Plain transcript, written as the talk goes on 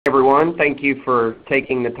everyone. Thank you for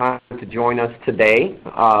taking the time to join us today.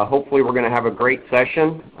 Hopefully we're going to have a great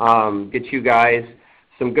session, get you guys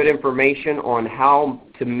some good information on how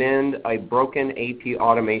to mend a broken AP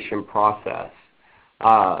automation process.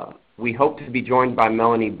 We hope to be joined by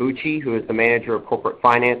Melanie Bucci, who is the Manager of Corporate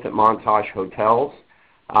Finance at Montage Hotels.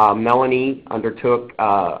 Melanie undertook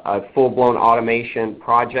a full-blown automation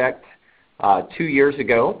project 2 years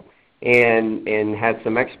ago and has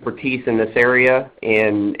some expertise in this area,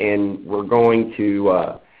 and we're going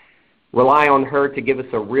to rely on her to give us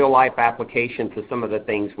a real-life application to some of the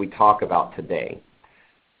things we talk about today.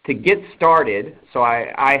 To get started, so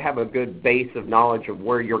I have a good base of knowledge of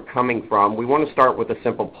where you're coming from, we want to start with a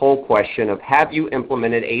simple poll question of, have you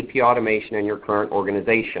implemented AP automation in your current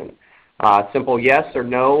organization? Simple yes or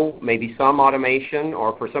no, maybe some automation,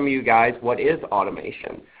 or for some of you guys, what is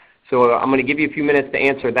automation? So I'm going to give you a few minutes to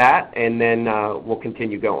answer that, and then we'll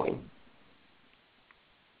continue going.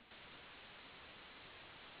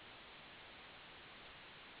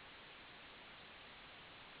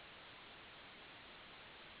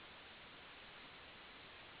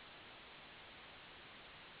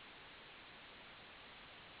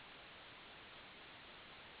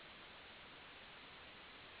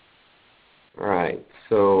 All right,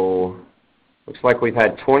 so looks like we've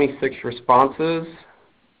had 26 responses.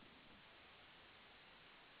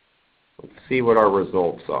 Let's see what our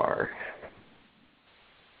results are.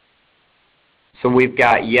 So we've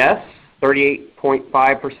got yes,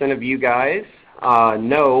 38.5% of you guys,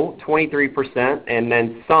 no, 23%, and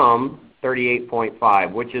then some,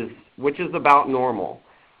 38.5%, which is about normal.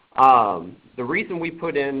 The reason we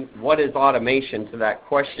put in what is automation to that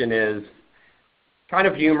question is kind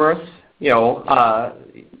of humorous. You know,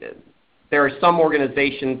 there are some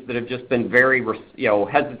organizations that have just been very,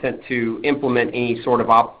 hesitant to implement any sort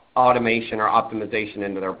of automation or optimization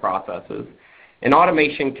into their processes. And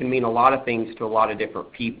automation can mean a lot of things to a lot of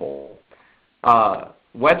different people.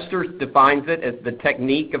 Webster defines it as the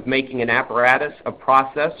technique of making an apparatus, a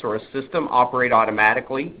process, or a system operate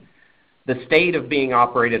automatically, the state of being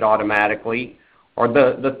operated automatically, or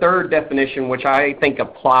the third definition, which I think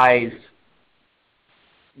applies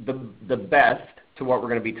the best to what we're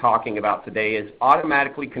going to be talking about today, is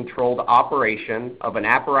automatically controlled operation of an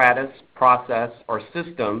apparatus, process, or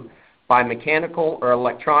system by mechanical or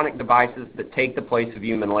electronic devices that take the place of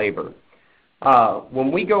human labor.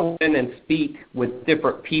 When we go in and speak with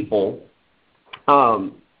different people,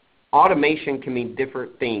 automation can mean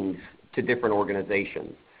different things to different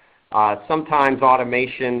organizations. Sometimes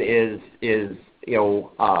automation is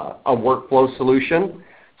a workflow solution.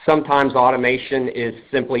 Sometimes automation is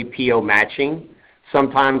simply PO matching.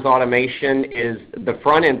 Sometimes automation is the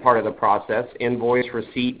front end part of the process, invoice,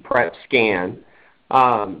 receipt, prep, scan.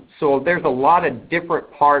 So there's a lot of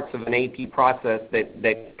different parts of an AP process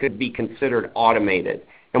that could be considered automated.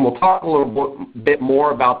 And we'll talk a little bit more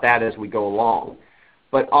about that as we go along.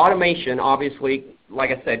 But automation, obviously, like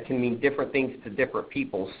I said, can mean different things to different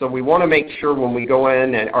people. So we want to make sure when we go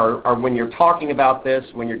in or when you're talking about this,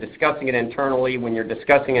 when you're discussing it internally, when you're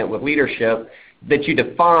discussing it with leadership, that you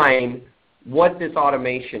define what this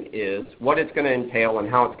automation is, what it's going to entail, and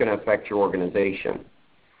how it's going to affect your organization.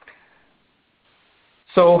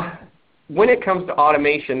 So when it comes to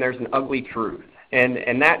automation, there's an ugly truth.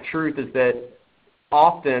 And that truth is that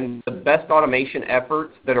often the best automation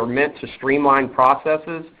efforts that are meant to streamline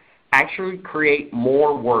processes actually create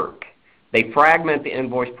more work. They fragment the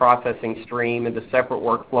invoice processing stream into separate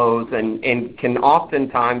workflows and can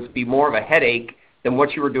oftentimes be more of a headache than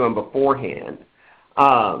what you were doing beforehand.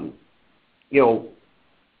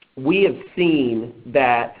 We have seen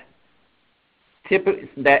that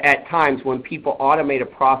at times when people automate a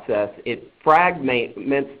process, it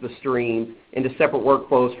fragments the stream into separate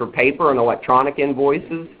workflows for paper and electronic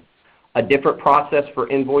invoices, a different process for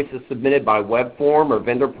invoices submitted by web form or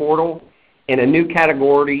vendor portal, and a new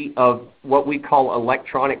category of what we call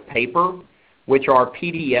electronic paper, which are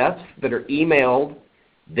PDFs that are emailed,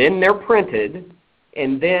 then they're printed,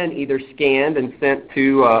 and then either scanned and sent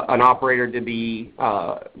to an operator to be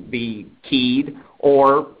keyed,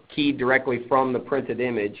 or keyed directly from the printed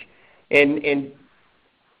image, and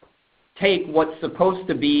take what's supposed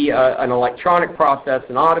to be an electronic process,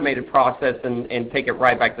 an automated process, and take it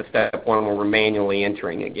right back to step one where we're manually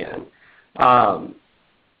entering again.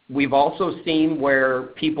 We've also seen where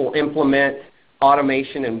people implement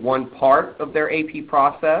automation in one part of their AP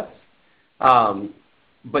process,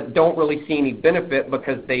 but don't really see any benefit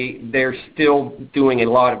because they're still doing a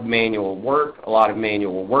lot of manual work, a lot of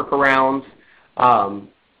manual workarounds.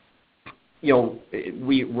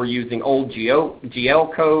 We're using old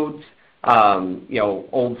GL codes,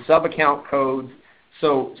 old sub-account codes.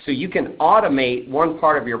 So you can automate one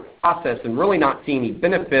part of your process and really not see any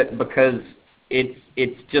benefit because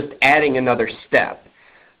it's just adding another step.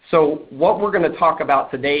 So what we're going to talk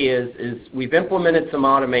about today is we've implemented some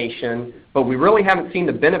automation, but we really haven't seen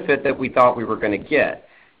the benefit that we thought we were going to get.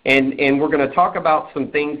 And we're going to talk about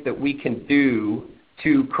some things that we can do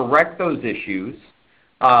to correct those issues,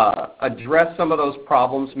 address some of those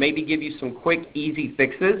problems, maybe give you some quick, easy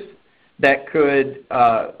fixes that could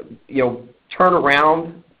turn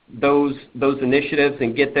around those initiatives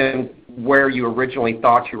and get them where you originally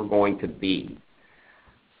thought you were going to be.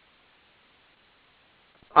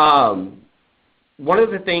 One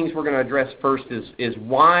of the things we're going to address first is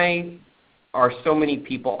why are so many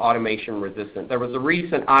people automation resistant? There was a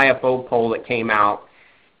recent IFO poll that came out,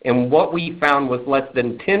 and what we found was less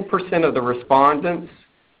than 10% of the respondents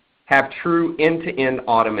have true end-to-end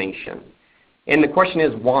automation. And the question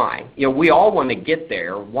is why? We all want to get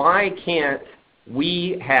there. Why can't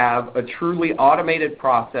we have a truly automated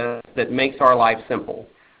process that makes our life simple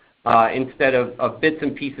instead of bits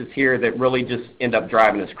and pieces here that really just end up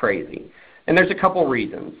driving us crazy? And there's a couple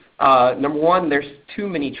reasons. Number one, there's too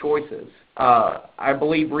many choices. I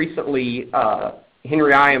believe recently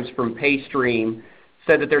Henry Iams from PayStream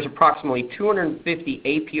said that there's approximately 250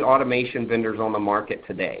 AP automation vendors on the market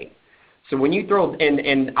today. So when you throw,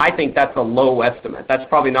 and I think that's a low estimate. That's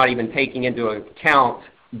probably not even taking into account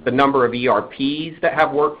the number of ERPs that have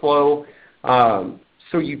workflow.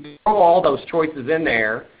 So you throw all those choices in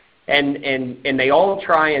there, and they all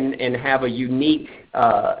try and have a unique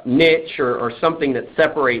niche or something that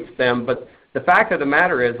separates them. But the fact of the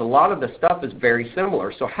matter is a lot of the stuff is very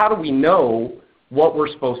similar. So how do we know what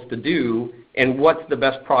we're supposed to do and what's the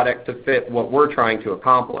best product to fit what we're trying to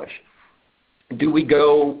accomplish? Do we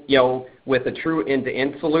go with a true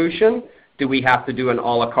end-to-end solution? Do we have to do an a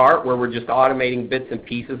la carte where we're just automating bits and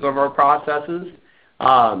pieces of our processes?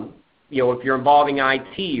 If you're involving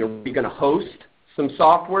IT, are we going to host some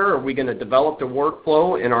software? Are we going to develop a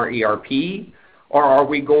workflow in our ERP? Or are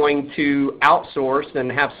we going to outsource and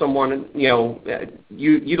have someone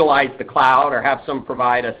utilize the cloud or have someone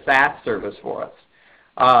provide a SaaS service for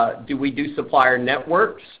us? Do we do supplier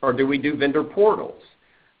networks or do we do vendor portals?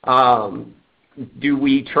 Do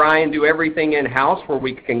we try and do everything in-house where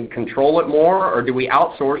we can control it more, or do we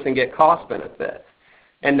outsource and get cost benefits?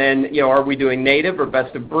 And then, are we doing native or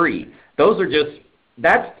best of breed?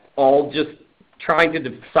 That's all just trying to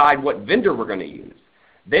decide what vendor we're going to use.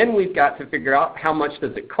 Then we've got to figure out how much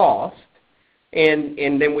does it cost, and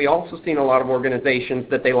then we also seen a lot of organizations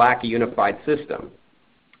that they lack a unified system.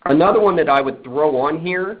 Another one that I would throw on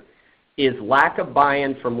here is lack of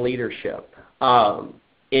buy-in from leadership.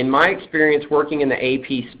 In my experience working in the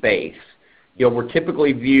AP space, we're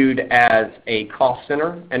typically viewed as a cost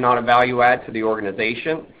center and not a value add to the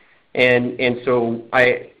organization. And so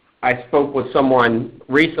I spoke with someone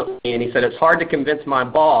recently, and he said, it's hard to convince my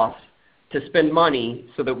boss to spend money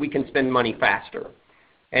so that we can spend money faster.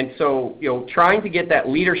 And so, trying to get that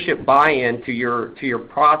leadership buy-in to your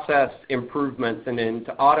process improvements and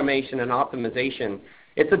into automation and optimization,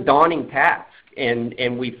 it's a daunting task.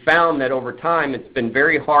 And we found that over time it's been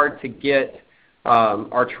very hard to get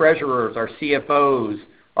our treasurers, our CFOs,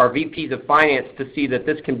 our VPs of finance to see that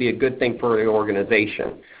this can be a good thing for the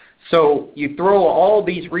organization. So you throw all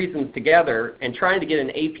these reasons together, and trying to get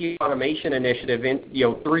an AP automation initiative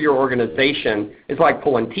through your organization is like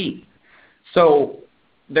pulling teeth. So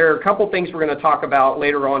there are a couple things we're going to talk about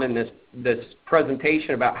later on in this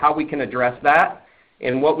presentation about how we can address that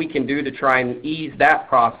and what we can do to try and ease that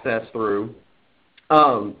process through.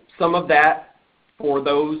 Some of that for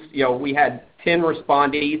those, we had 10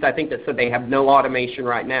 respondees, I think, that said they have no automation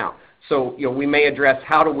right now. So, we may address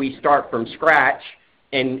how do we start from scratch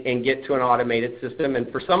and get to an automated system. And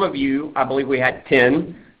for some of you, I believe we had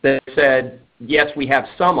 10 that said, yes, we have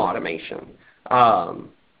some automation.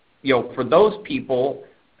 For those people,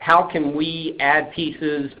 how can we add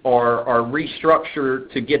pieces or restructure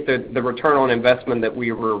to get the return on investment that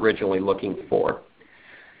we were originally looking for?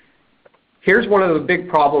 Here's one of the big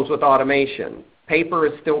problems with automation. Paper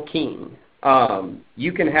is still king.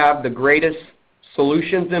 You can have the greatest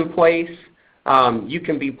solutions in place. You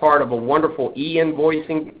can be part of a wonderful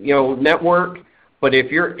e-invoicing network, but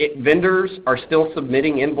if your vendors are still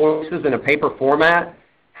submitting invoices in a paper format,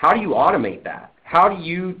 how do you automate that? How do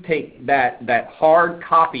you take that hard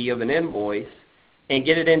copy of an invoice and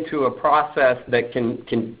get it into a process that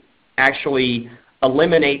can actually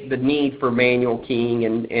eliminate the need for manual keying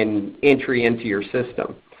and entry into your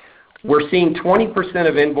system? We're seeing 20%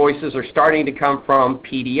 of invoices are starting to come from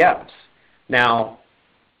PDFs. Now,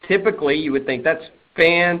 typically you would think that's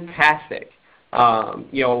fantastic,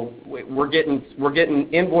 You know, we're getting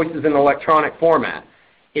invoices in electronic format.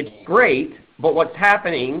 It's great, but what's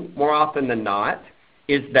happening more often than not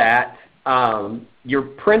is that you're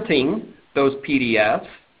printing those PDFs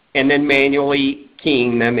and then manually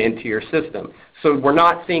keying them into your system. So we're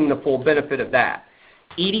not seeing the full benefit of that.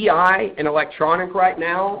 EDI and electronic right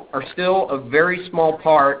now are still a very small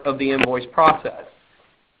part of the invoice process.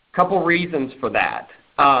 Couple reasons for that.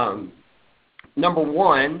 Number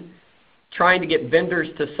one, trying to get vendors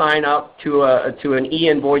to sign up to an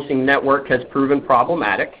e-invoicing network has proven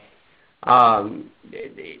problematic.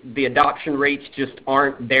 The adoption rates just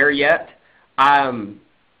aren't there yet.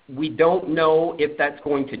 We don't know if that's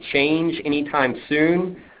going to change anytime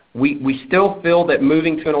soon. We still feel that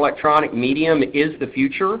moving to an electronic medium is the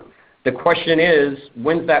future. The question is,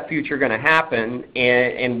 when's that future going to happen,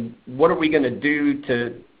 and what are we going to do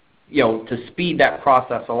to speed that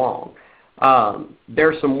process along? There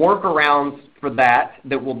are some workarounds for that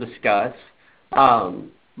we'll discuss,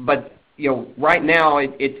 but right now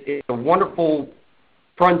it's a wonderful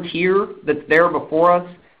frontier that's there before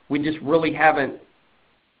us. We just really haven't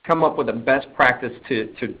come up with a best practice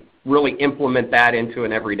to really implement that into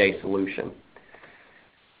an everyday solution.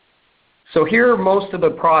 So here are most of the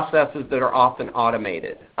processes that are often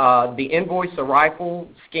automated. The invoice arrival,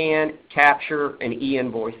 scan, capture, and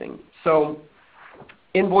e-invoicing. So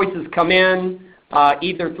invoices come in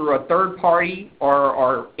either through a third party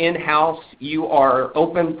or in-house. You are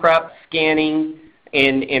open prep, scanning,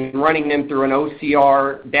 and running them through an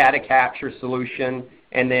OCR data capture solution,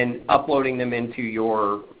 and then uploading them into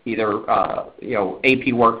your either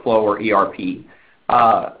AP workflow or ERP.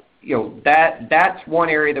 That's one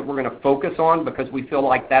area that we're going to focus on because we feel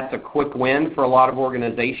like that's a quick win for a lot of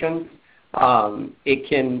organizations. It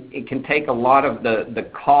can take a lot of the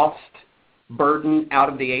cost burden out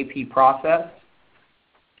of the AP process,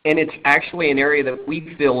 and it's actually an area that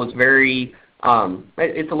we feel is very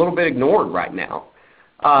it's a little bit ignored right now.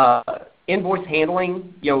 Invoice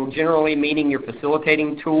handling, generally meaning your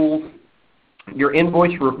facilitating tools, your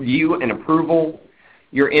invoice review and approval,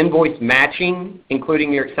 your invoice matching,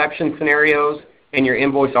 including your exception scenarios, and your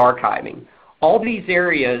invoice archiving. All these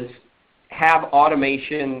areas have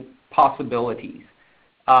automation possibilities.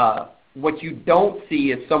 What you don't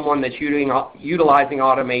see is someone that's utilizing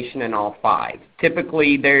automation in all five.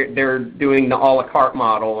 Typically, they're doing the a la carte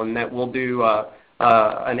model, and that we'll do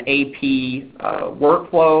an AP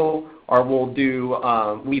workflow, or we'll do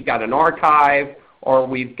we've got an archive, or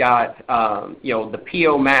we've got the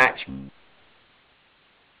PO match.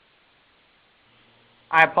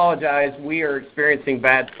 I apologize. We are experiencing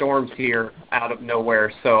bad storms here out of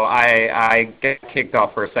nowhere, so I get kicked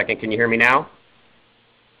off for a second. Can you hear me now?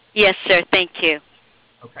 Yes, sir. Thank you.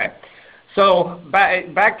 Okay. So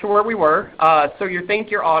back to where we were. So you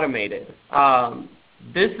think you're automated.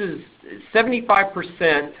 This is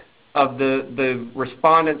 75% of the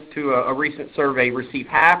respondents to a recent survey receive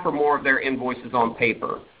half or more of their invoices on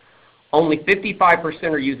paper. Only 55%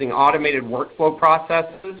 are using automated workflow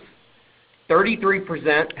processes.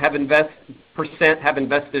 33% have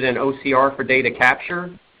invested in OCR for data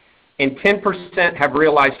capture, and 10% have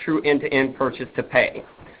realized true end-to-end purchase to pay.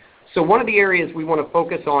 So one of the areas we want to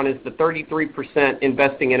focus on is the 33%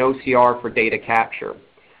 investing in OCR for data capture.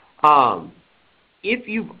 If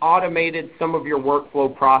you've automated some of your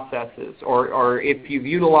workflow processes, or if you've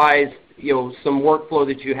utilized some workflow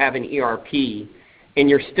that you have in ERP, and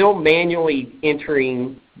you're still manually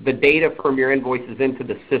entering the data from your invoices into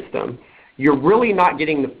the system, you're really not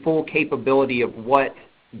getting the full capability of what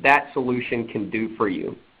that solution can do for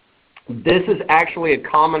you. This is actually a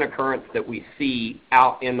common occurrence that we see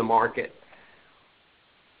out in the market.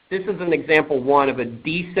 This is an example one of a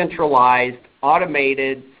decentralized,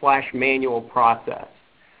 automated / manual process.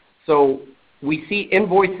 So we see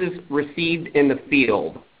invoices received in the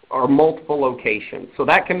field or multiple locations. So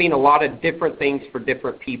that can mean a lot of different things for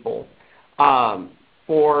different people.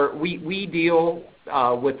 We deal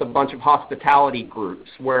with a bunch of hospitality groups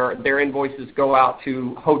where their invoices go out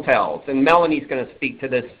to hotels, and Melanie's going to speak to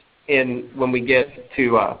this when we get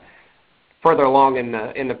to further along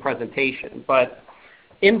in the presentation. But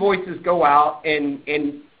invoices go out and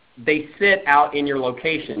they sit out in your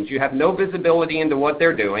locations. You have no visibility into what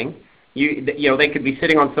they're doing. They could be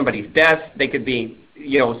sitting on somebody's desk. They could be,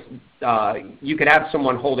 you could have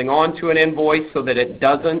someone holding on to an invoice so that it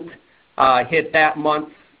doesn't hit that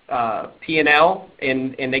month's P&L,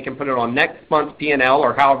 and they can put it on next month's P&L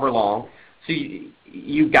or however long. So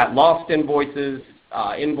you've got lost invoices,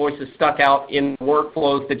 invoices stuck out in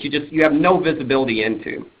workflows that you have no visibility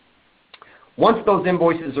into. Once those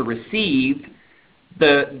invoices are received,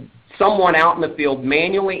 the someone out in the field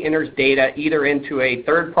manually enters data either into a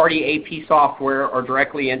third-party AP software or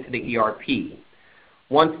directly into the ERP.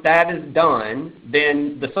 Once that is done,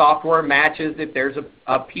 then the software matches if there's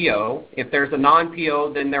a PO. If there's a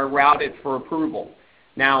non-PO, then they're routed for approval.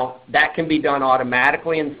 Now, that can be done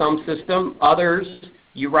automatically in some system. Others,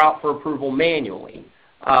 you route for approval manually.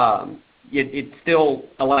 It's still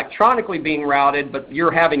electronically being routed, but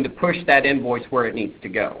you're having to push that invoice where it needs to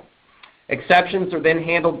go. Exceptions are then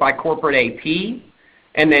handled by corporate AP,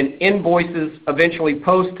 and then invoices eventually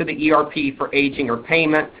post to the ERP for aging or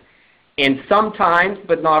payment. And sometimes,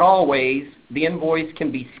 but not always, the invoice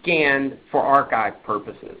can be scanned for archive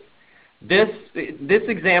purposes. This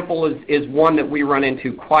example is one that we run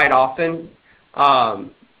into quite often.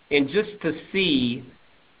 And just to see,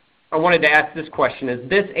 I wanted to ask this question. Is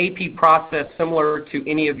this AP process similar to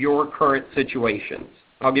any of your current situations?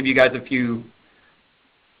 I'll give you guys a few.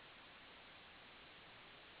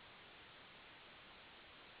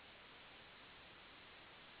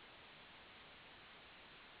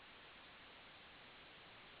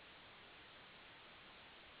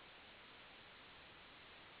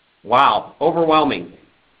 Wow, overwhelming.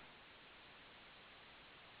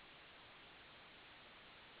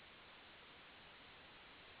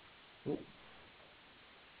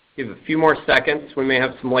 Give a few more seconds. We may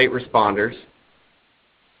have some late responders.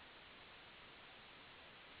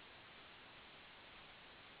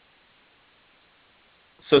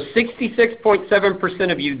 So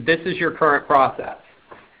 66.7% of you, this is your current process.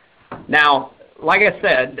 Now, like I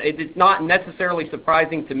said, it's not necessarily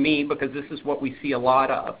surprising to me because this is what we see a lot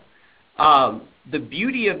of. The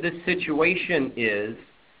beauty of this situation is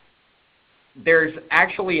there's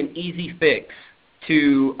actually an easy fix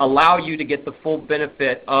to allow you to get the full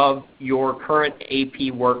benefit of your current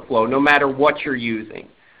AP workflow, no matter what you're using.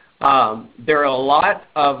 There are a lot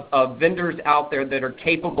of vendors out there that are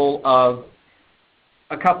capable of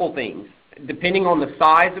a couple things. Depending on the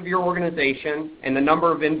size of your organization and the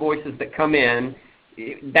number of invoices that come in,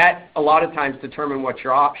 that a lot of times determine what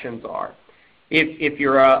your options are. If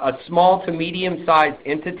you're a small to medium-sized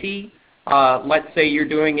entity, let's say you're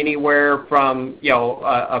doing anywhere from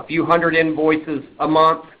a few hundred invoices a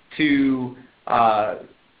month to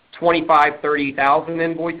 25,000, 30,000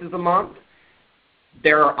 invoices a month,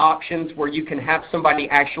 there are options where you can have somebody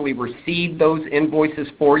actually receive those invoices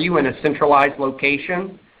for you in a centralized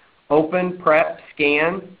location, open, prep,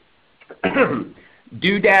 scan,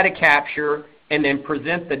 do data capture, and then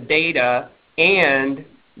present the data and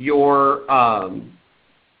your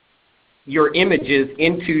images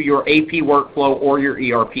into your AP workflow or your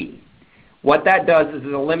ERP. What that does is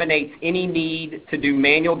it eliminates any need to do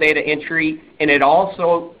manual data entry, and it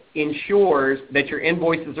also ensures that your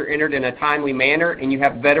invoices are entered in a timely manner and you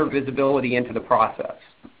have better visibility into the process.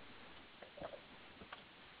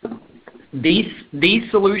 These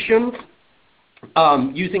solutions,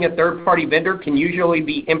 using a third-party vendor, can usually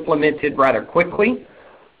be implemented rather quickly,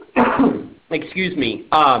 excuse me,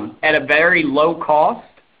 at a very low cost,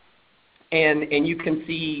 and you can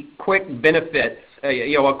see quick benefits,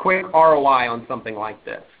 a quick ROI on something like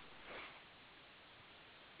this.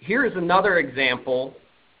 Here's another example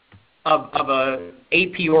of an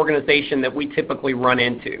AP organization that we typically run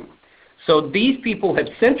into. So these people have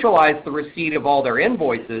centralized the receipt of all their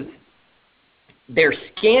invoices. They're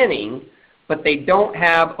scanning, but they don't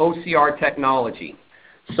have OCR technology.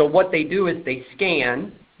 So what they do is they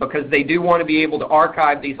scan because they do want to be able to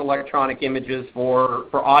archive these electronic images for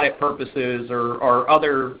audit purposes or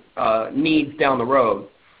other needs down the road.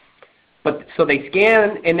 So they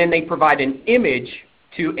scan and then they provide an image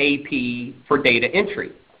to AP for data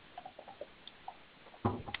entry.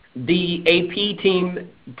 The AP team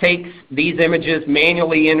takes these images,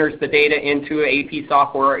 manually enters the data into AP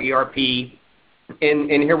software or ERP, and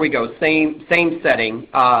here we go, same setting.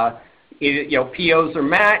 POs are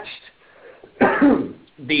matched.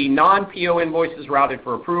 The non-PO invoice is routed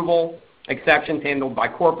for approval. Exceptions handled by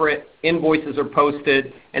corporate. Invoices are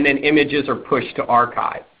posted, and then images are pushed to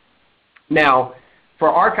archive. Now, for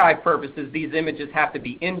archive purposes, these images have to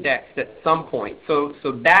be indexed at some point. So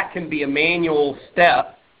that can be a manual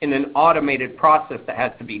step in an automated process that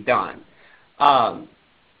has to be done.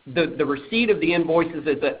 The receipt of the invoices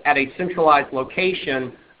at a centralized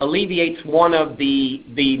location alleviates one of the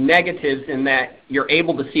negatives in that you're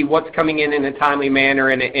able to see what's coming in a timely manner,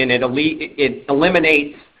 and it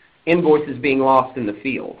eliminates invoices being lost in the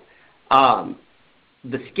field.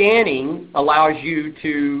 The scanning allows you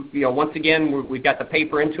to, once again, we've got the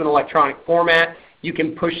paper into an electronic format. You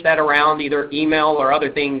can push that around, either email or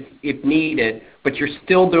other things if needed, but you're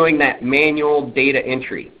still doing that manual data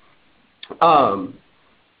entry.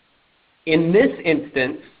 In this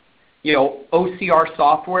instance, OCR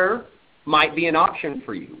software might be an option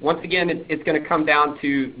for you. Once again, it's going to come down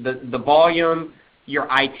to the volume, your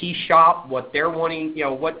IT shop, what they're wanting,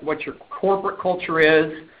 what your corporate culture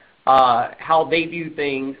is, how they view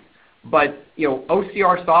things. But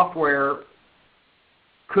OCR software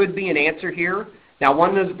could be an answer here. Now,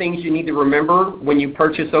 one of the things you need to remember when you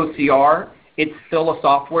purchase OCR, it's still a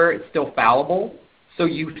software, it's still fallible. So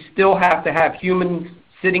you still have to have humans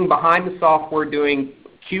sitting behind the software doing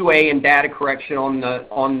QA and data correction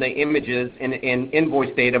on the images and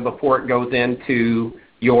invoice data before it goes into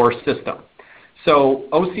your system. So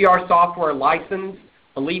OCR software license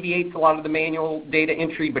alleviates a lot of the manual data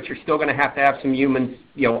entry, but you're still going to have some humans,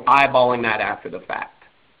 eyeballing that after the fact.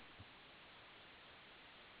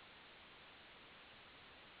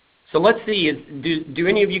 So let's see, do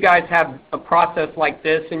any of you guys have a process like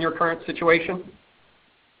this in your current situation?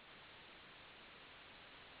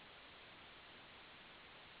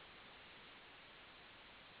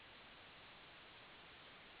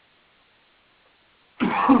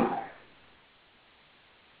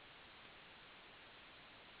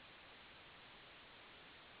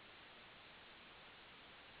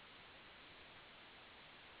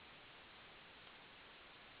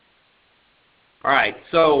 All right,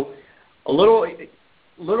 so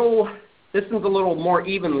this is a little more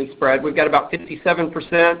evenly spread. We've got about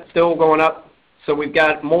 57% still going up. So we've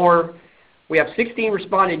got more. We have 16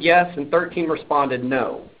 responded yes and 13 responded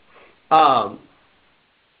no.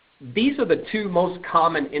 These are the two most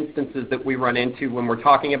common instances that we run into when we're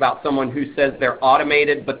talking about someone who says they're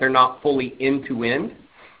automated but they're not fully end-to-end.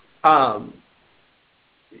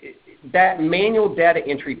 That manual data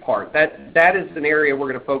entry part, that is an area we're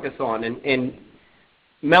going to focus on. And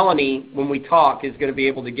Melanie, when we talk, is going to be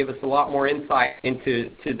able to give us a lot more insight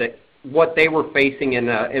into what they were facing in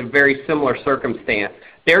a very similar circumstance.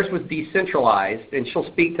 Theirs was decentralized, and she'll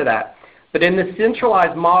speak to that. But in the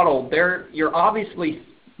centralized model, you're obviously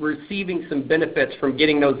receiving some benefits from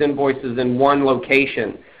getting those invoices in one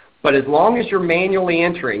location. But as long as you're manually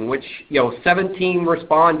entering, which 17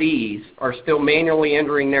 respondees are still manually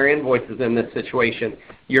entering their invoices in this situation,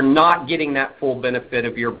 you're not getting that full benefit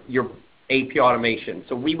of your AP automation.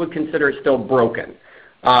 So we would consider it still broken.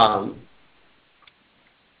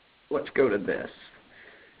 Let's go to this.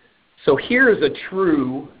 So here is a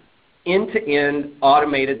true end-to-end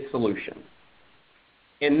automated solution.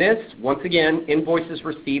 In this, once again, invoices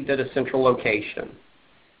received at a central location.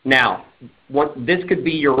 Now, this could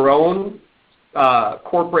be your own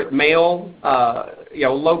corporate mail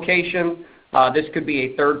location. This could be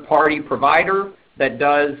a third-party provider that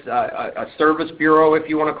does a service bureau, if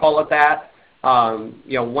you want to call it that.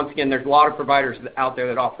 Once again, there's a lot of providers out there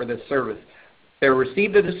that offer this service. They're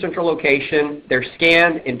received at a central location, they're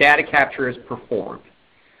scanned, and data capture is performed.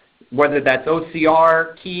 Whether that's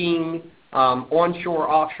OCR, keying, onshore,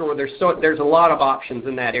 offshore, there's a lot of options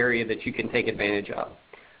in that area that you can take advantage of.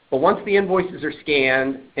 But once the invoices are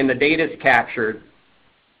scanned and the data is captured,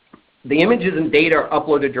 the images and data are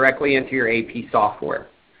uploaded directly into your AP software.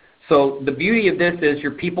 So the beauty of this is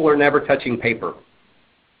your people are never touching paper.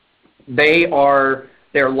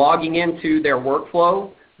 They're logging into their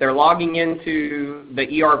workflow, they're logging into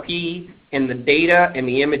the ERP, and the data and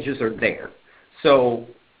the images are there. So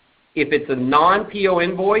if it's a non-PO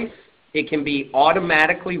invoice, it can be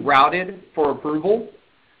automatically routed for approval.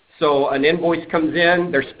 So an invoice comes in,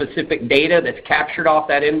 there's specific data that's captured off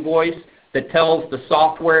that invoice that tells the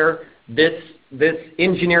software this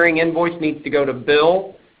engineering invoice needs to go to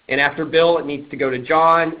Bill, and after Bill it needs to go to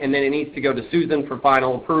John, and then it needs to go to Susan for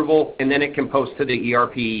final approval, and then it can post to the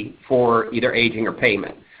ERP for either aging or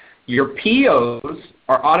payment. Your POs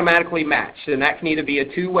are automatically matched, and that can either be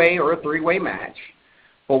a two-way or a three-way match.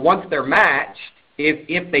 But once they're matched,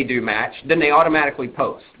 if they do match, then they automatically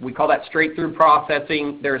post. We call that straight-through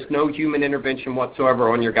processing. There's no human intervention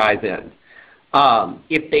whatsoever on your guy's end.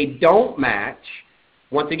 If they don't match,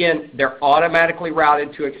 once again, they're automatically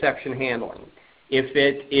routed to exception handling. If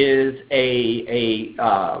it is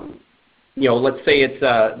let's say it's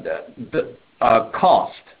a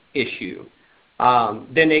cost issue,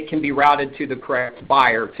 then it can be routed to the correct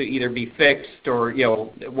buyer to either be fixed or,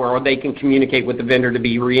 where they can communicate with the vendor to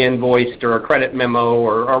be re-invoiced or a credit memo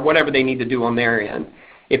or whatever they need to do on their end.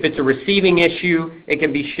 If it's a receiving issue, it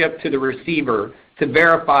can be shipped to the receiver to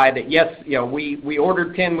verify that, yes, we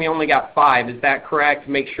ordered 10, we only got 5. Is that correct?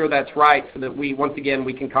 Make sure that's right so that once again,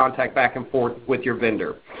 we can contact back and forth with your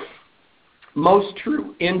vendor. Most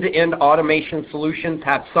true end-to-end automation solutions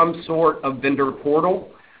have some sort of vendor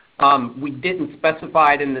portal. We didn't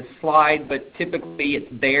specify it in this slide, but typically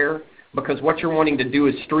it's there because what you're wanting to do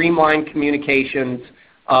is streamline communications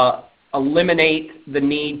eliminate the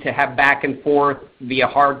need to have back and forth via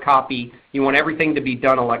hard copy. You want everything to be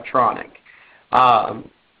done electronic.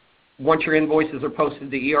 Once your invoices are posted to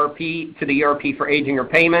the ERP for aging or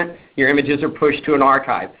payment, your images are pushed to an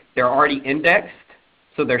archive. They're already indexed,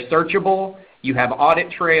 so they're searchable. You have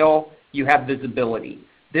audit trail. You have visibility.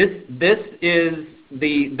 This is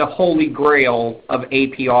the holy grail of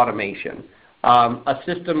AP automation. A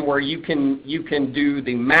system where you can do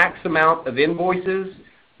the max amount of invoices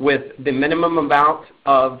with the minimum amount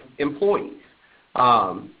of employees.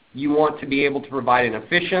 You want to be able to provide an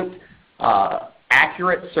efficient,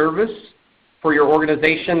 accurate service for your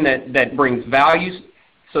organization that brings values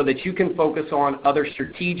so that you can focus on other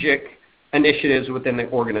strategic initiatives within the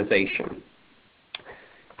organization.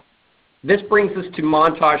 This brings us to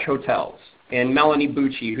Montage Hotels and Melanie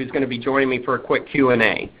Bucci, who's going to be joining me for a quick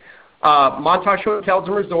Q&A. Montage Hotels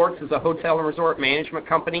and Resorts is a hotel and resort management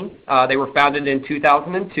company. They were founded in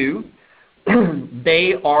 2002.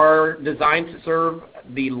 They are designed to serve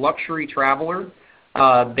the luxury traveler.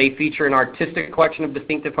 They feature an artistic collection of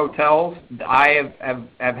distinctive hotels. I have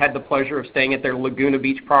had the pleasure of staying at their Laguna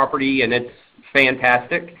Beach property, and it's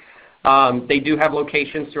fantastic. They do have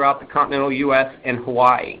locations throughout the continental U.S. and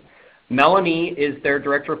Hawaii. Melanie is their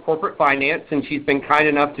Director of Corporate Finance, and she's been kind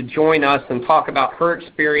enough to join us and talk about her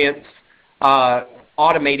experience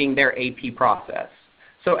automating their AP process.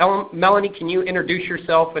 So Melanie, can you introduce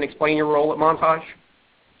yourself and explain your role at Montage?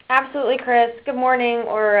 Absolutely, Chris. Good morning,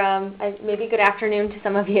 or maybe good afternoon to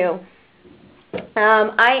some of you.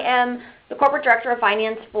 I am the Corporate Director of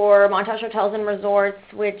Finance for Montage Hotels and Resorts,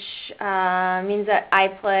 which means that I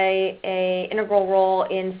play an integral role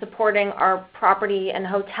in supporting our property and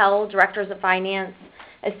hotel directors of finance,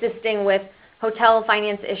 assisting with hotel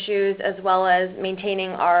finance issues, as well as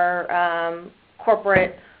maintaining our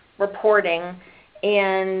corporate reporting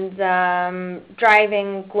and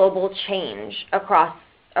driving global change across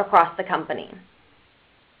the company.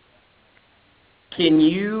 Can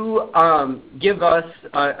you give us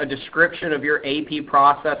a description of your AP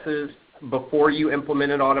processes before you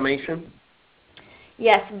implemented automation?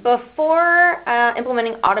 Yes. Before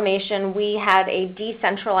implementing automation, we had a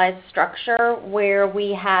decentralized structure where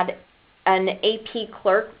we had an AP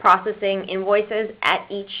clerk processing invoices at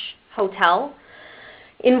each hotel.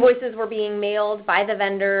 Invoices were being mailed by the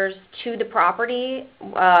vendors to the property.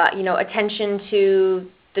 Attention to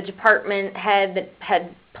the department head that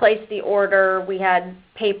had placed the order. We had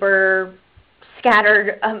paper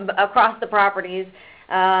scattered across the properties.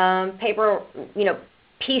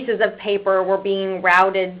 Pieces of paper were being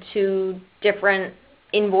routed to different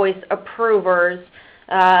invoice approvers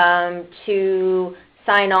to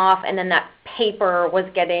sign off, and then that paper was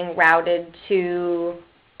getting routed to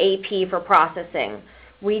AP for processing.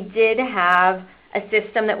 We did have a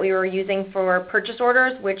system that we were using for purchase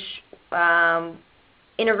orders, which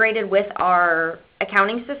integrated with our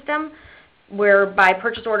accounting system, whereby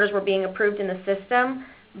purchase orders were being approved in the system,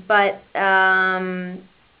 but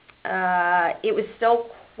it was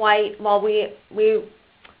still quite, while we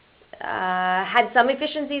had some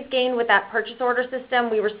efficiencies gained with that purchase order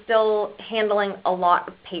system, we were still handling a lot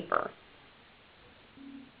of paper.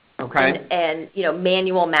 Okay. And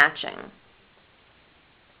manual matching.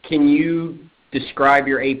 Can you describe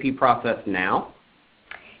your AP process now?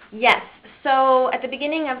 Yes. So at the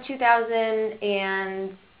beginning of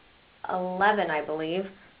 2011, I believe,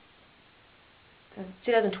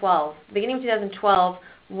 2012, beginning of 2012,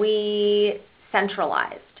 we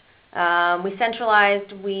centralized.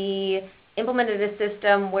 We implemented a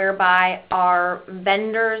system whereby our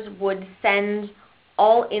vendors would send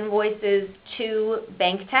all invoices to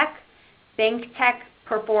BancTec. BancTec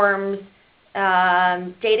performs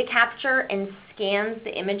data capture and scans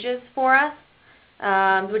the images for us,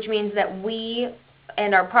 which means that we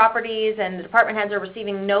and our properties and the department heads are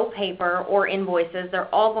receiving no paper or invoices. They're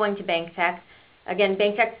all going to BancTec. Again,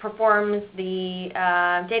 BancTec performs the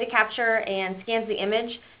data capture and scans the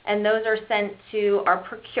image, and those are sent to our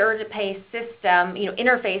procure-to-pay system,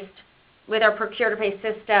 interfaced with our procure-to-pay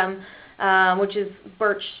system, which is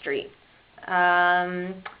Birch Street.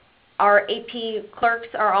 Our AP clerks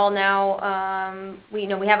are all now, we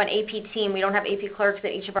have an AP team. We don't have AP clerks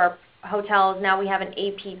at each of our hotels. Now we have an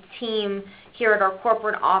AP team here at our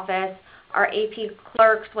corporate office. Our AP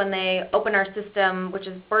clerks, when they open our system, which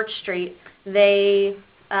is Birch Street, they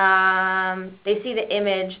see the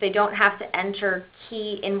image. They don't have to enter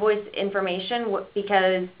key invoice information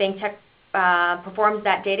because BancTec performs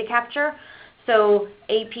that data capture. So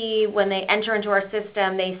AP, when they enter into our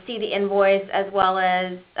system, they see the invoice as well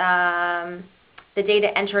as the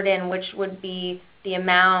data entered in, which would be the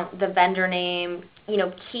amount, the vendor name,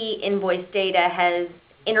 key invoice data has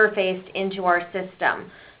interfaced into our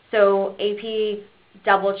system. So AP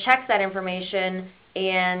double checks that information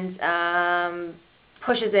and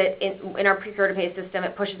pushes it in our procure-to-pay system.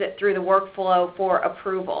 It pushes it through the workflow for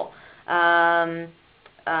approval. Our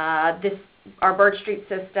Birch Street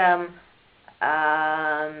system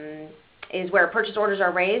is where purchase orders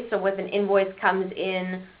are raised. So if an invoice comes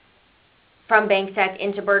in from BancTec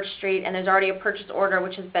into Birch Street and there's already a purchase order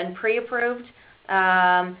which has been pre-approved,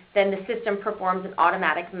 then the system performs an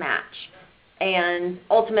automatic match. And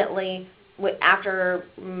ultimately, after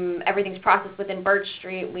everything's processed within Birch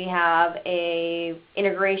Street, we have a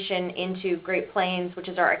integration into Great Plains, which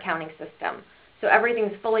is our accounting system. So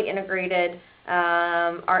everything's fully integrated.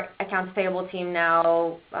 Our accounts payable team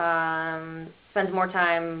now spends more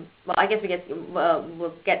time. Well, I guess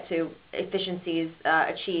we'll get to efficiencies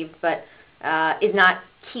achieved, but is not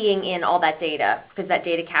keying in all that data, because that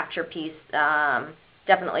data capture piece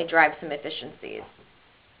definitely drives some efficiencies.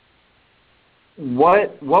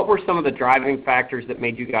 What were some of the driving factors that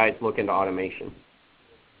made you guys look into automation?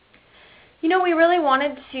 You know, we really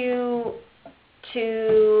wanted to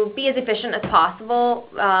be as efficient as possible.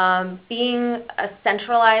 Being a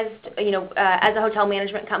centralized, as a hotel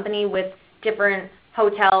management company with different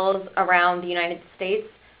hotels around the United States,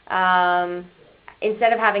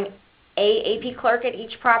 instead of having a AP clerk at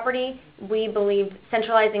each property, we believed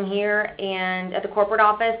centralizing here and at the corporate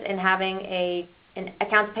office and having an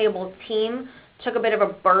accounts payable team took a bit of a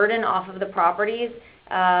burden off of the properties,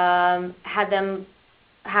 had them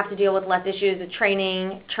have to deal with less issues of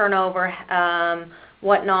training, turnover,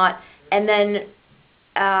 whatnot. And then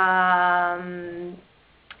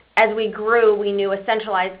as we grew, we knew a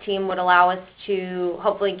centralized team would allow us to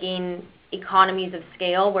hopefully gain economies of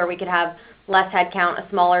scale where we could have less headcount, a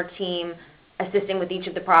smaller team assisting with each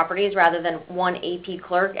of the properties rather than one AP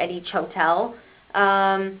clerk at each hotel.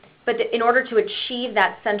 But in order to achieve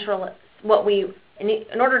that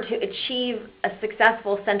in order to achieve a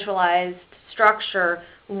successful centralized structure,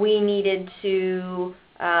 we needed to,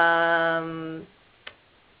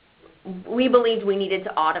 we believed we needed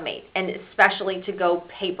to automate, and especially to go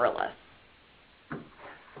paperless.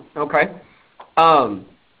 Okay.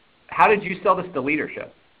 How did you sell this to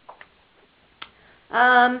leadership?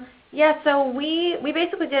 Yeah, so we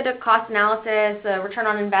basically did a cost analysis, a return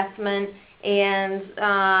on investment, and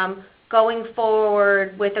going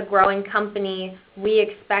forward with a growing company, we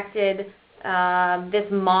expected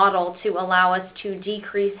this model to allow us to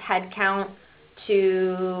decrease headcount,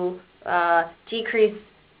 to decrease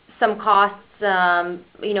some costs,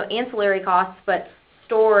 ancillary costs, but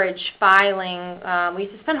storage, filing. We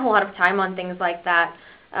used to spend a lot of time on things like that,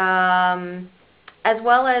 as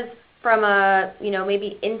well as from a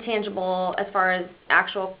maybe intangible as far as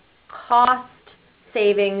actual cost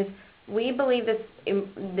savings. We believe this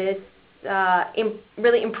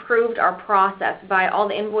really improved our process by all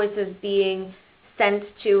the invoices being sent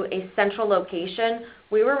to a central location.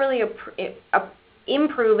 We were really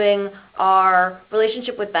improving our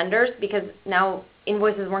relationship with vendors because now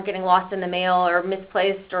invoices weren't getting lost in the mail or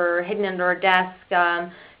misplaced or hidden under a desk.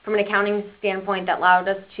 From an accounting standpoint, that allowed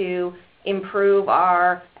us to improve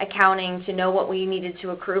our accounting to know what we needed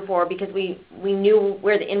to accrue for because we knew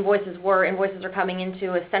where the invoices were. Invoices are coming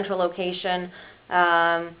into a central location.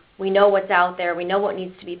 We know what's out there. We know what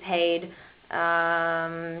needs to be paid. But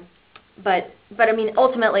I mean,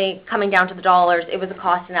 ultimately, coming down to the dollars, it was a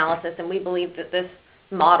cost analysis, and we believe that this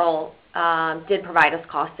model did provide us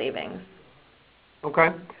cost savings. Okay.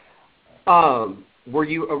 Were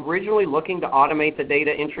you originally looking to automate the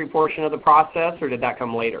data entry portion of the process, or did that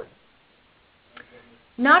come later?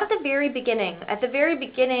 Not at the very beginning. At the very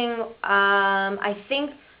beginning, I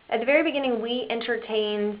think at the very beginning we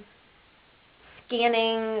entertained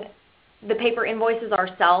scanning the paper invoices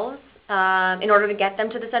ourselves in order to get them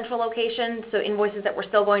to the central location. So invoices that were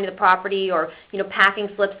still going to the property, or packing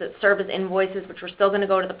slips that serve as invoices, which were still going to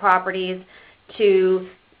go to the properties, to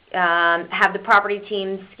have the property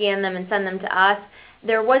teams scan them and send them to us.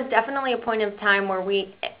 There was definitely a point of time where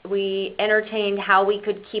we entertained how we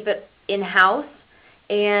could keep it in-house,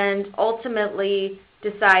 and ultimately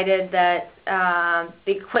decided that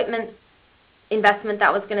the equipment investment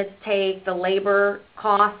that was going to take, the labor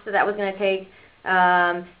costs that was going to take,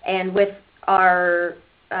 and with our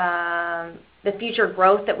the future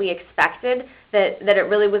growth that we expected, that it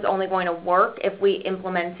really was only going to work if we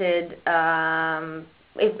implemented,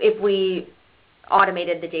 if we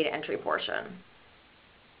automated the data entry portion.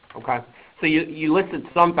 Okay. So you listed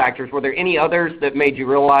some factors. Were there any others that made you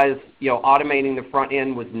realize, automating the front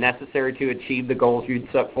end was necessary to achieve the goals you'd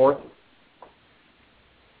set forth?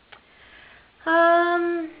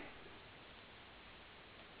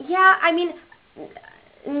 Yeah, I mean,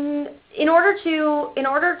 In order to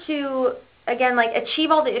again, like, achieve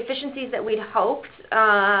all the efficiencies that we'd hoped,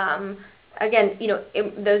 again,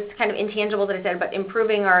 those kind of intangibles that I said about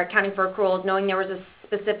improving our accounting for accruals, knowing there was a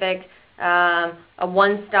specific a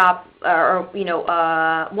one-stop or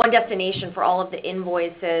one destination for all of the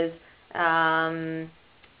invoices.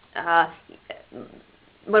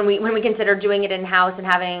 When we consider doing it in-house and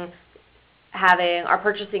having our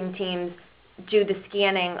purchasing teams do the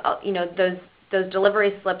scanning, those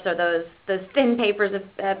delivery slips or those thin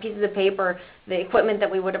pieces of paper, the equipment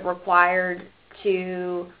that we would have required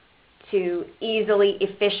to easily,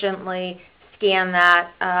 efficiently scan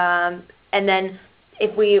that, and then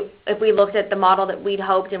if we looked at the model that we'd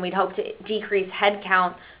hoped, and we'd hoped to decrease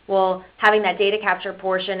headcount, well, having that data capture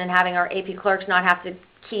portion and having our AP clerks not have to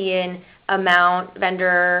key in amount,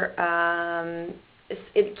 vendor,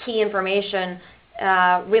 key information,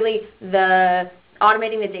 really the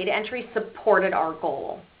automating the data entry supported our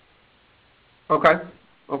goal. Okay.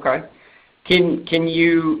 Can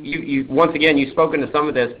you once again, you've spoken to some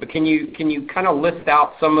of this, but can you kind of list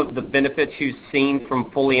out some of the benefits you've seen from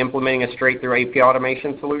fully implementing a straight-through AP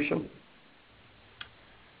automation solution?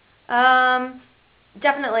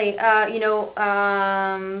 Definitely. I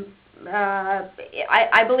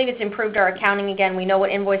believe it's improved our accounting. Again, we know what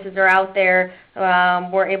invoices are out there.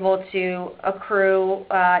 We're able to accrue,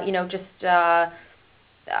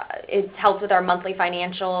 it's helped with our monthly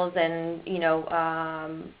financials, and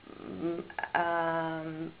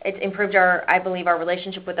it's improved I believe our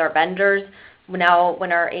relationship with our vendors. Now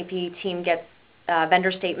when our AP team gets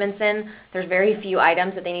vendor statements in, there's very few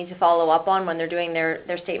items that they need to follow up on when they're doing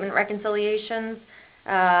their statement reconciliations.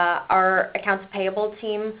 Our accounts payable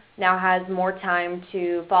team now has more time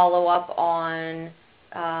to follow up on,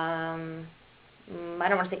 I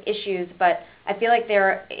don't want to say issues, but I feel like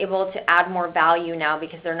they're able to add more value now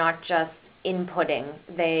because they're not just inputting.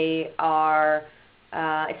 They are,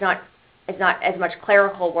 it's not as much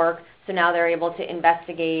clerical work, so now they're able to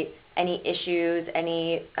investigate any issues,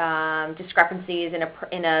 any discrepancies in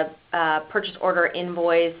a purchase order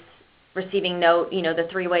invoice, receiving note, the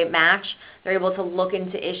three-way match. They're able to look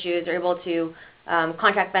into issues. They're able to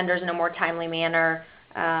contact vendors in a more timely manner.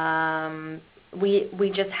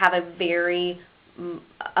 We just have a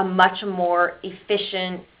much more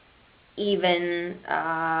efficient, even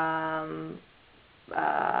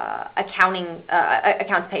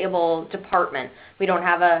accounts payable department. We don't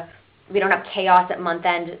have chaos at month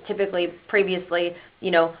end. Typically, previously,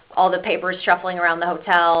 all the paper is shuffling around the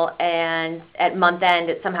hotel, and at month end,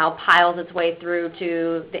 it somehow piles its way through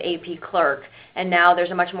to the AP clerk. And now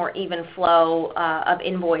there's a much more even flow of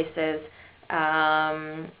invoices.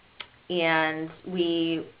 And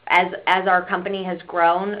as our company has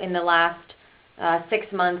grown in the last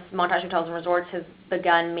 6 months, Montage Hotels and Resorts has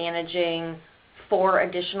begun managing 4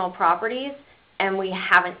 additional properties, and we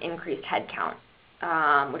haven't increased headcount,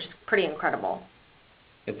 which is pretty incredible.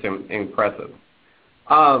 It's impressive.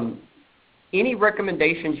 Any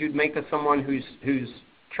recommendations you'd make to someone who's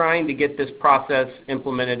trying to get this process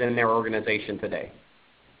implemented in their organization today?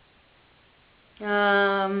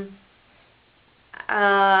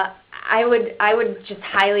 I would just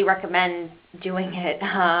highly recommend doing it.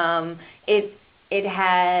 It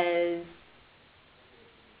has,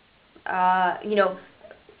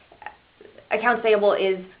 accounts payable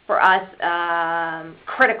is for us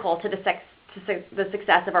critical to the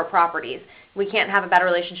success of our properties. We can't have a better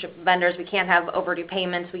relationship with vendors. We can't have overdue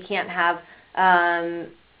payments. We can't have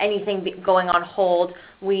anything going on hold.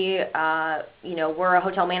 We're a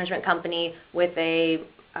hotel management company with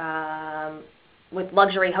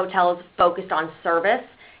luxury hotels focused on service,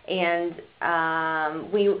 and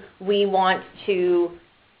we want in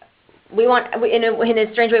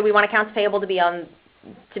a strange way, we want accounts payable to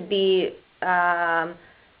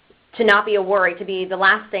not be a worry, to be the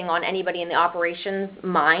last thing on anybody in the operations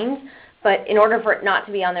mind. But in order for it not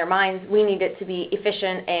to be on their minds, we need it to be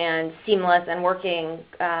efficient and seamless and working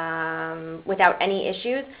without any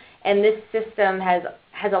issues. And this system has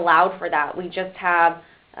allowed for that. We just have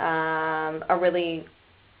a really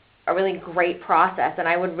great process, and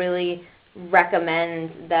I would really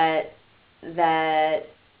recommend that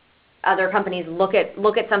other companies look at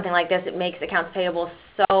something like this. It makes accounts payable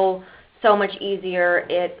so much easier.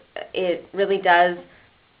 It really does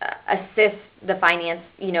assist the finance,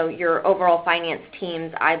 your overall finance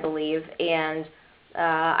teams, I believe. And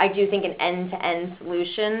I do think an end-to-end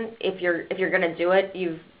solution, if you're going to do it,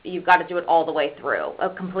 you've got to do it all the way through, a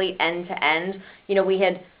complete end-to-end. We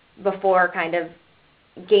had before kind of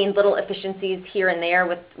gained little efficiencies here and there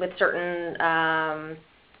with certain,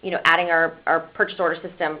 adding our purchase order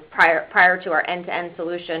system prior to our end-to-end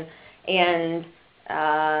solution. And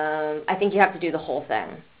I think you have to do the whole thing.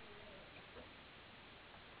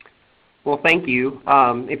 Well, thank you.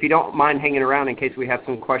 If you don't mind hanging around in case we have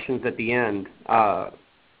some questions at the end, I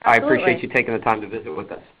appreciate you taking the time to visit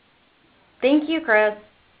with us. Thank you, Chris.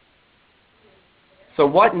 So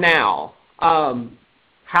what now?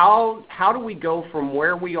 How do we go from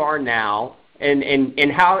where we are now,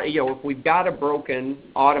 and how, if we've got a broken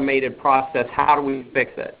automated process, how do we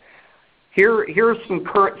fix it? Here's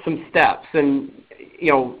some steps, and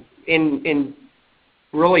in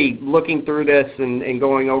really looking through this and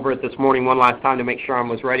going over it this morning one last time to make sure I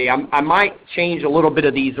was ready, I might change a little bit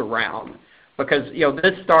of these around because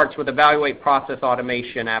this starts with evaluate process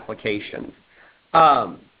automation applications.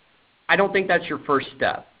 I don't think that's your first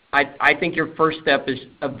step. I think your first step is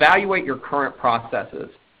evaluate your current processes.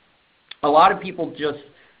 A lot of people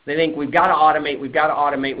they think we've got to automate, we've got to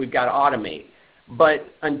automate, we've got to automate. But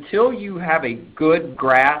until you have a good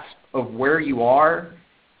grasp of where you are,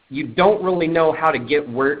 you don't really know how to get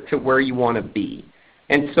to where you want to be.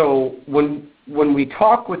 And so when we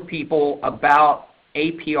talk with people about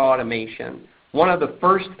AP automation, one of the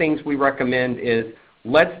first things we recommend is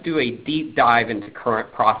let's do a deep dive into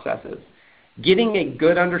current processes. Getting a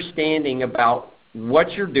good understanding about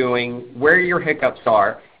what you're doing, where your hiccups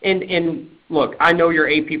are, and look, I know you're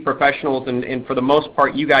AP professionals, and for the most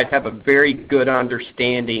part, you guys have a very good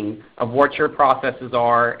understanding of what your processes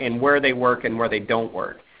are and where they work and where they don't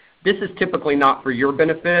work. This is typically not for your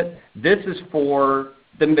benefit. This is for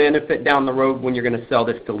the benefit down the road when you're going to sell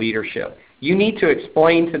this to leadership. You need to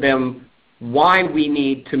explain to them why we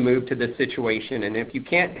need to move to this situation, and if you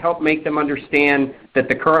can't help make them understand that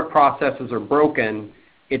the current processes are broken,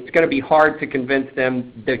 it's going to be hard to convince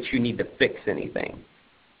them that you need to fix anything.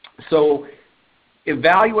 So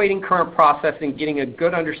evaluating current process and getting a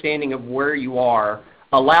good understanding of where you are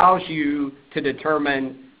allows you to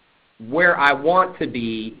determine where I want to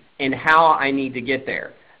be and how I need to get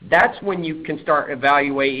there. That's when you can start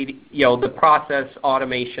evaluating the process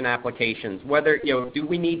automation applications. Whether do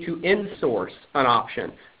we need to in-source an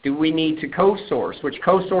option? Do we need to co-source? Which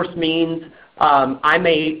co-source means I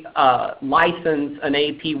may license an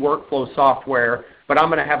AP workflow software, but I'm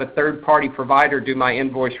going to have a third-party provider do my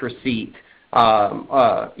invoice receipt,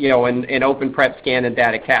 and open prep scan and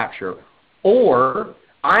data capture. Or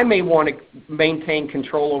I may want to maintain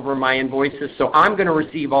control over my invoices, so I'm going to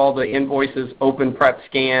receive all the invoices, open prep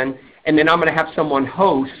scan, and then I'm going to have someone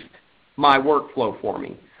host my workflow for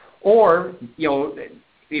me. Or,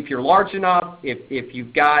 if you're large enough, if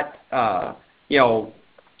you've got,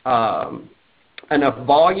 enough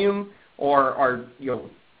volume, or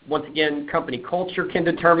once again, company culture can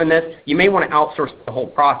determine this, you may want to outsource the whole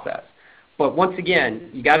process. But once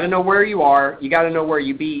again, you got to know where you are, you got to know where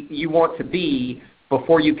you want to be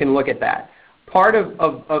before you can look at that. Part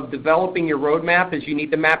of developing your roadmap is you need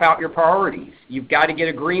to map out your priorities. You've got to get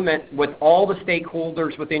agreement with all the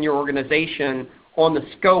stakeholders within your organization on the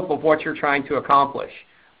scope of what you're trying to accomplish.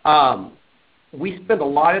 We spend a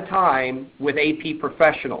lot of time with AP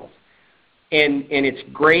professionals, and it's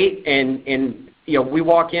great, and we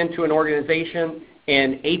walk into an organization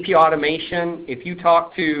and AP automation, if you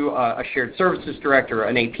talk to a shared services director,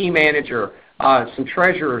 an AP manager, some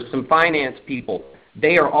treasurers, some finance people,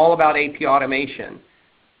 they are all about AP automation.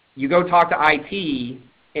 You go talk to IT,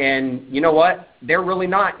 and you know what? They're really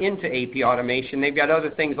not into AP automation. They've got other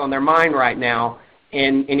things on their mind right now,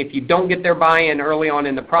 and if you don't get their buy-in early on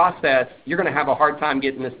in the process, you're going to have a hard time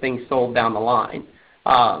getting this thing sold down the line.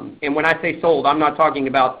 And when I say sold, I'm not talking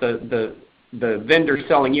about the vendor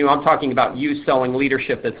selling you. I'm talking about you selling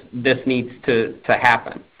leadership that this needs to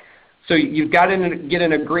happen. So you've got to get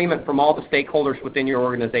an agreement from all the stakeholders within your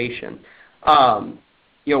organization.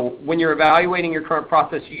 When you're evaluating your current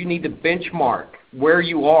process, you need to benchmark where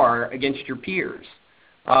you are against your peers.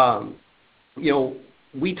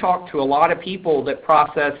 We talk to a lot of people that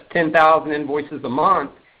process 10,000 invoices a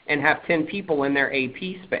month and have 10 people in their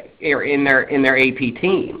AP space or in their AP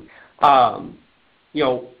team.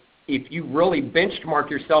 If you really benchmark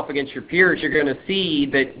yourself against your peers, you're going to see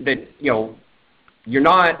that you're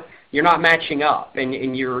not matching up,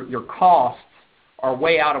 and your costs are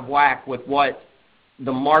way out of whack with what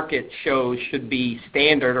the market shows should be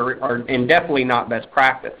standard and definitely not best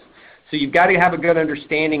practice. So you've got to have a good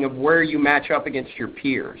understanding of where you match up against your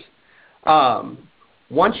peers.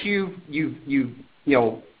 Once you've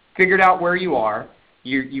figured out where you are,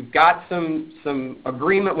 you've got some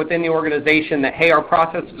agreement within the organization that, hey, our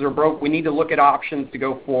processes are broke. We need to look at options to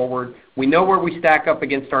go forward. We know where we stack up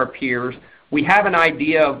against our peers. We have an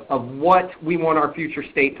idea of what we want our future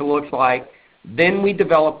state to look like. Then we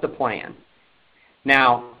develop the plan.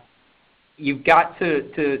 Now, you've got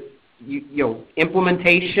to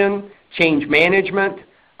implementation, change management.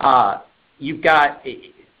 You've got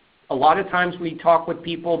a lot of times we talk with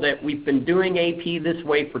people that we've been doing AP this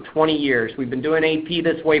way for 20 years. We've been doing AP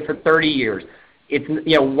this way for 30 years. It's,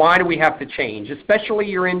 why do we have to change? Especially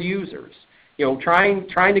your end users. Trying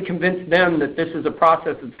to convince them that this is a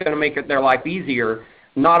process that's going to make their life easier,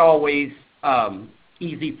 not always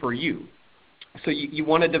easy for you. So you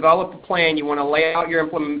want to develop a plan. You want to lay out your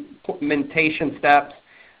implementation steps,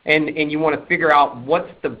 and you want to figure out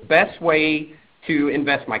what's the best way to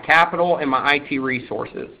invest my capital and my IT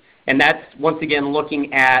resources. And that's, once again,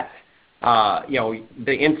 looking at the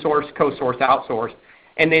in-source, co-source, outsource.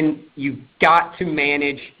 And then you've got to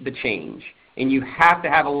manage the change. And you have to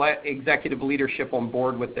have executive leadership on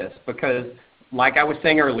board with this because, like I was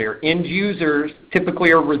saying earlier, end users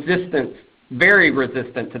typically are resistant, very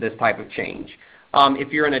resistant to this type of change.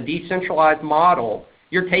 If you're in a decentralized model,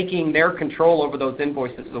 you're taking their control over those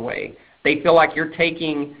invoices away. They feel like you're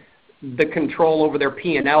taking the control over their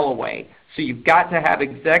P&L away. So you've got to have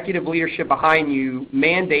executive leadership behind you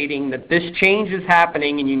mandating that this change is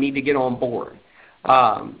happening and you need to get on board.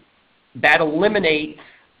 That eliminates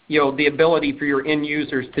the ability for your end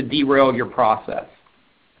users to derail your process.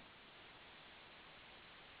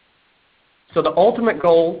 So the ultimate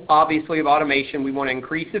goal, obviously, of automation, we want to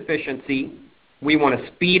increase efficiency, we want to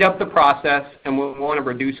speed up the process, and we want to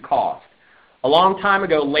reduce cost. A long time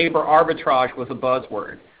ago, labor arbitrage was a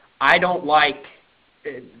buzzword. I don't like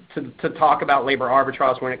to talk about labor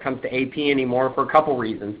arbitrage when it comes to AP anymore for a couple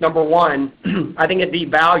reasons. Number one, I think it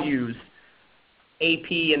devalues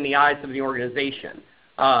AP in the eyes of the organization.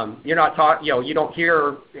 You're not you don't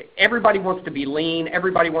hear, everybody wants to be lean,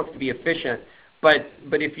 everybody wants to be efficient, but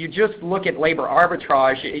if you just look at labor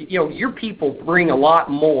arbitrage, your people bring a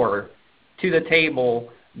lot more to the table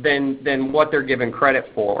than what they're given credit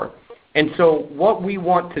for. And so what we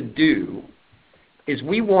want to do is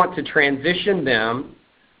we want to transition them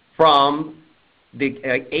from the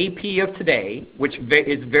AP of today, which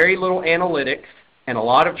is very little analytics and a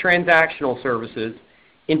lot of transactional services,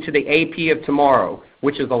 into the AP of tomorrow,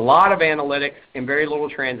 which is a lot of analytics and very little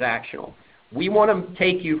transactional. We want to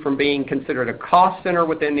take you from being considered a cost center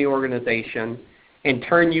within the organization and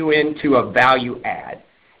turn you into a value add.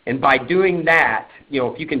 And by doing that,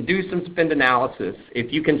 if you can do some spend analysis,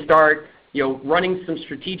 if you can start running some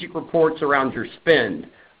strategic reports around your spend,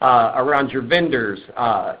 around your vendors,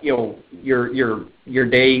 your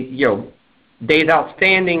days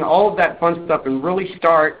outstanding, all of that fun stuff, and really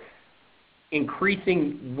start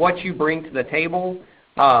increasing what you bring to the table,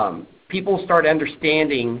 people start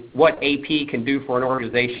understanding what AP can do for an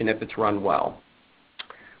organization if it's run well.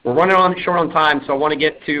 We're running short on time, so I want to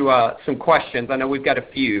get to some questions. I know we've got a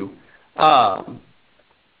few.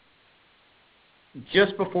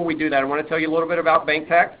 Just before we do that, I want to tell you a little bit about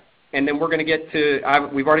BancTec, and then we're going to get to,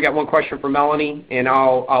 we've already got one question from Melanie, and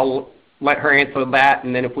I'll let her answer that,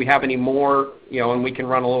 and then if we have any more, and we can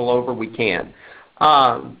run a little over, we can.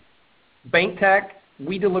 BancTec,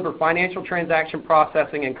 we deliver financial transaction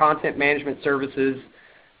processing and content management services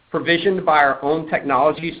provisioned by our own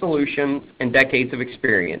technology solutions and decades of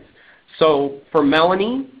experience. So for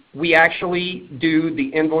Melanie, we actually do the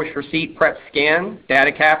invoice receipt prep scan,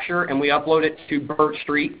 data capture, and we upload it to Birch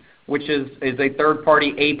Street, which is a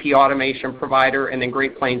third-party AP automation provider, and then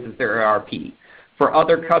Great Plains is their ERP. For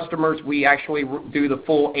other customers, we actually do the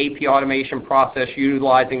full AP automation process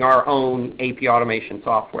utilizing our own AP automation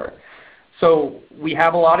software. So we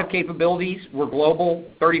have a lot of capabilities. We're global,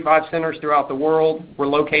 35 centers throughout the world. We're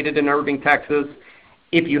located in Irving, Texas.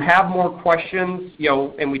 If you have more questions,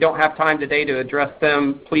 and we don't have time today to address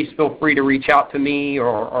them, please feel free to reach out to me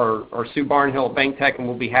or Sue Barnhill at BancTec, and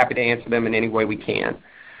we'll be happy to answer them in any way we can.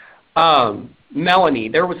 Melanie,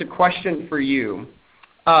 there was a question for you.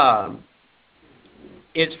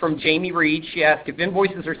 It's from Jamie Reed. She asked, if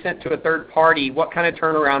invoices are sent to a third party, what kind of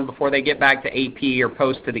turnaround before they get back to AP or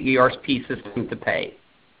post to the ERP system to pay?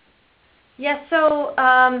 Yes, so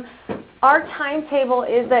our timetable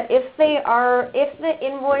is that if the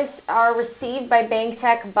invoice are received by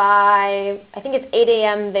BancTec by, I think it's 8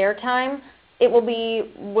 a.m. their time,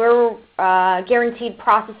 we're guaranteed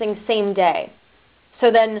processing same day.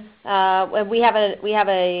 So then we have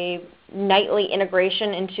a nightly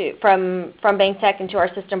integration from BancTec into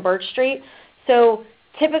our system, Birch Street. So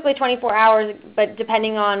typically 24 hours, but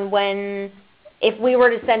depending on if we were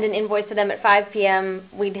to send an invoice to them at 5 p.m.,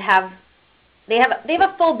 they have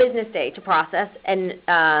a full business day to process and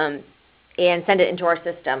send it into our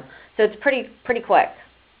system. So it's pretty quick.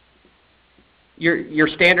 Your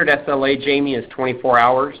standard SLA, Jamie, is 24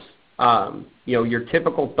 hours. Your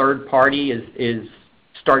typical third party is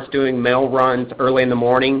starts doing mail runs early in the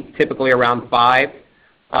morning, typically around 5.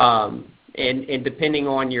 And depending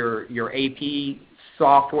on your AP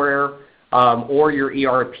software or your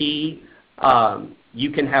ERP,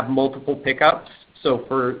 you can have multiple pickups. So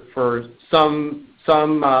for some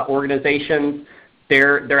organizations,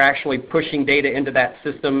 they're actually pushing data into that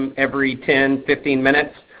system every 10, 15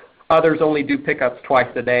 minutes. Others only do pickups twice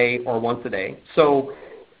a day or once a day. So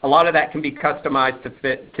a lot of that can be customized to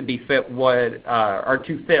fit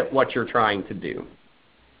what you're trying to do.